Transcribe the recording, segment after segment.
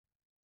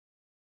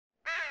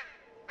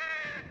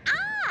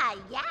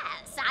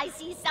Yes, I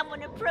see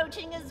someone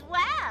approaching as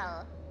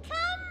well.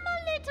 Come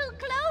a little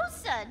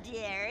closer,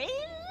 dearie.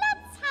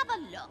 Let's have a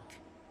look.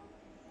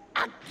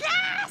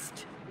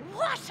 Aghast!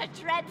 What a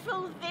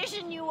dreadful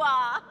vision you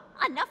are!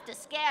 Enough to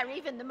scare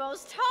even the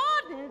most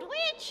hardened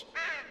witch.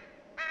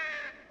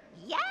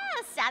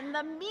 Yes, and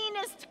the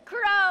meanest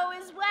crow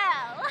as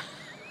well.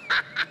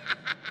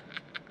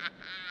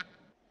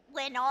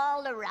 When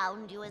all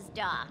around you is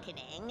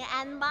darkening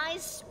and my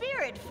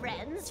spirit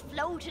friends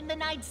float in the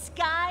night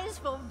skies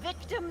for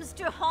victims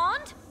to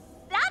haunt,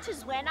 that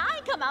is when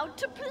I come out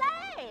to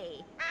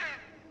play.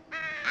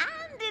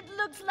 And it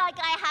looks like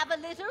I have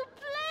a little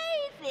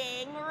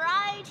plaything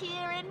right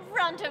here in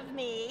front of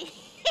me.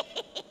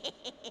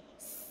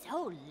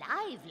 So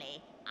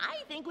lively.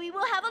 I think we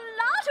will have a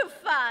lot of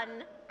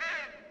fun.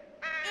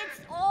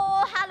 It's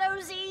All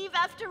Hallows Eve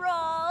after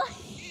all.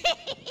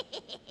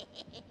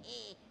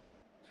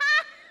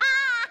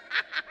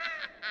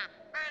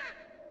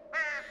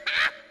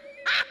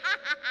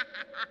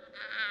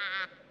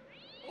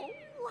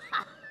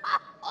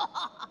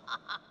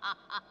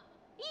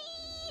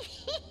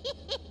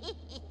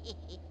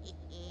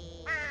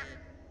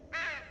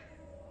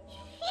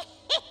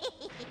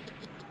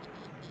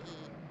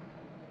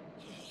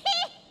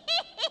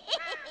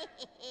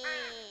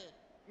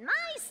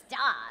 My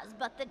stars,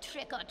 but the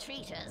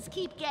trick-or-treaters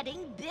keep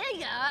getting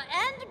bigger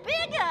and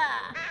bigger.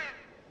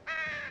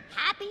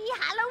 Happy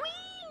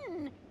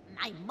Halloween!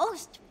 My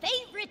most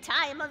favorite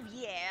time of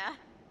year.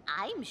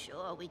 I'm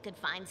sure we could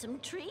find some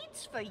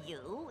treats for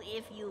you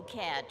if you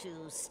care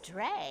to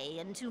stray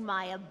into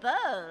my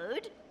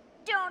abode.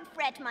 Don't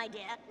fret, my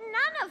dear.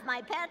 None of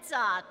my pets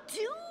are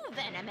too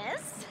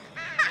venomous.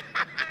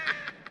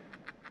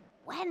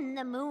 When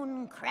the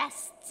moon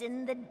crests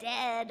in the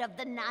dead of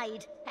the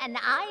night and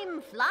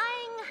I'm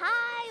flying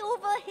high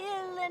over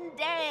hill and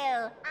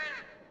dale,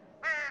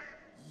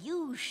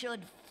 you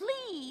should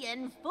flee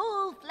in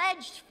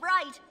full-fledged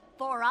fright,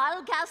 for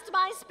I'll cast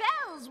my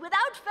spells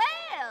without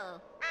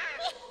fail.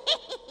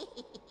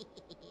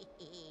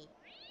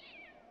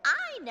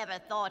 I never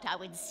thought I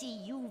would see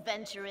you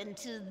venture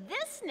into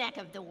this neck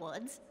of the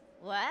woods.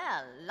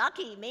 Well,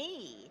 lucky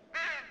me.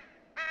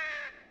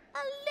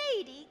 A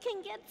lady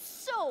can get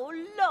so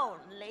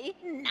lonely,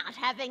 not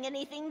having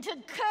anything to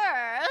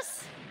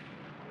curse.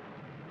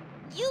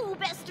 You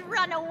best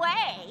run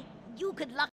away. You could luck